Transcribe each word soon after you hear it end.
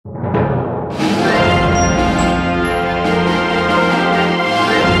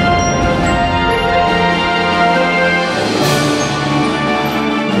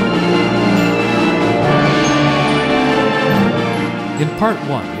part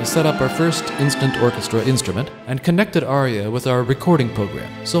 1, we set up our first Instant Orchestra instrument and connected Aria with our recording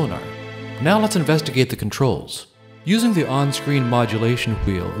program, Sonar. Now let's investigate the controls. Using the on-screen modulation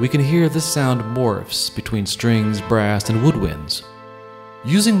wheel, we can hear this sound morphs between strings, brass, and woodwinds.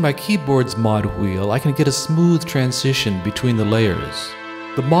 Using my keyboard's mod wheel, I can get a smooth transition between the layers.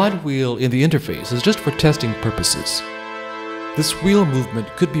 The mod wheel in the interface is just for testing purposes. This wheel movement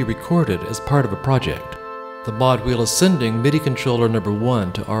could be recorded as part of a project. The mod wheel is sending MIDI controller number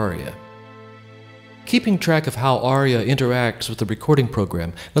 1 to Aria. Keeping track of how Aria interacts with the recording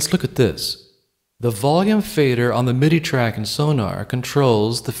program, let's look at this. The volume fader on the MIDI track in Sonar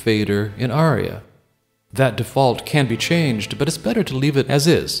controls the fader in Aria. That default can be changed, but it's better to leave it as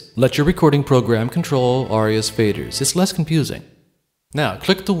is. Let your recording program control Aria's faders. It's less confusing. Now,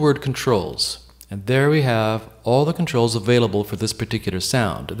 click the word Controls, and there we have all the controls available for this particular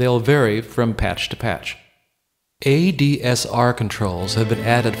sound. They'll vary from patch to patch. Adsr Controls have been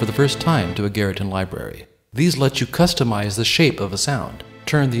added for the first time to a Garritan library. These let you customize the shape of a sound.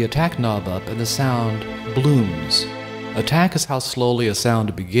 Turn the attack knob up and the sound blooms. Attack is how slowly a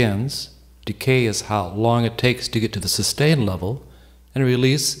sound begins, decay is how long it takes to get to the sustain level, and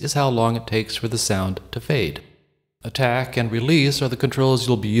release is how long it takes for the sound to fade. Attack and release are the controls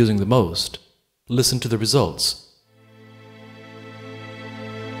you'll be using the most. Listen to the results.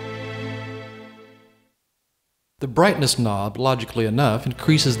 The brightness knob, logically enough,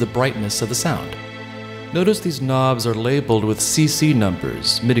 increases the brightness of the sound. Notice these knobs are labeled with CC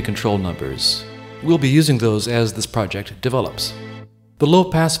numbers, MIDI control numbers. We'll be using those as this project develops. The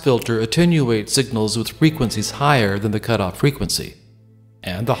low-pass filter attenuates signals with frequencies higher than the cutoff frequency.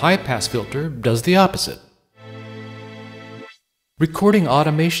 And the high-pass filter does the opposite. Recording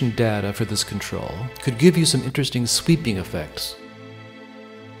automation data for this control could give you some interesting sweeping effects.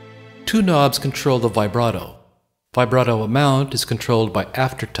 Two knobs control the vibrato. Vibrato amount is controlled by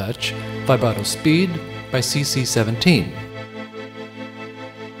aftertouch, vibrato speed by CC17.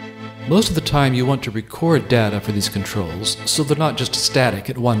 Most of the time you want to record data for these controls, so they're not just static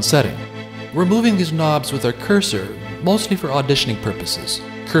at one setting. We're moving these knobs with our cursor, mostly for auditioning purposes.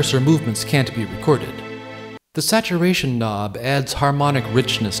 Cursor movements can't be recorded. The saturation knob adds harmonic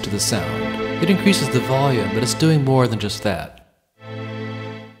richness to the sound. It increases the volume, but it's doing more than just that.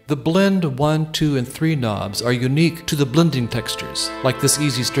 The blend 1, 2, and 3 knobs are unique to the blending textures, like this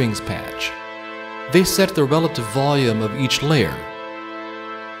Easy Strings patch. They set the relative volume of each layer.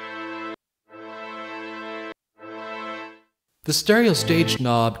 The stereo stage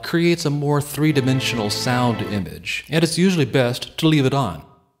knob creates a more three-dimensional sound image, and it's usually best to leave it on.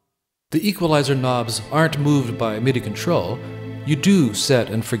 The equalizer knobs aren't moved by MIDI control. You do set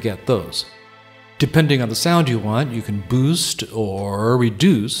and forget those. Depending on the sound you want, you can boost or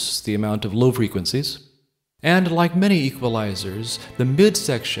reduce the amount of low frequencies. And like many equalizers, the mid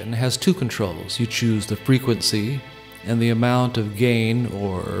section has two controls. You choose the frequency and the amount of gain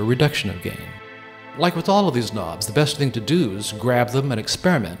or reduction of gain. Like with all of these knobs, the best thing to do is grab them and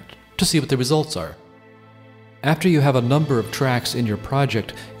experiment to see what the results are. After you have a number of tracks in your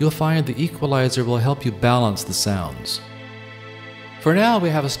project, you'll find the equalizer will help you balance the sounds. For now, we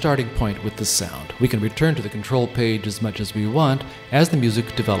have a starting point with this sound. We can return to the control page as much as we want as the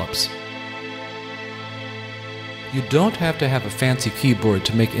music develops. You don't have to have a fancy keyboard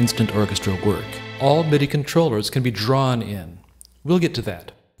to make Instant Orchestra work. All MIDI controllers can be drawn in. We'll get to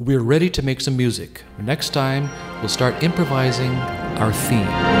that. We're ready to make some music. Next time, we'll start improvising our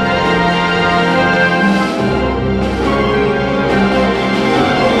theme.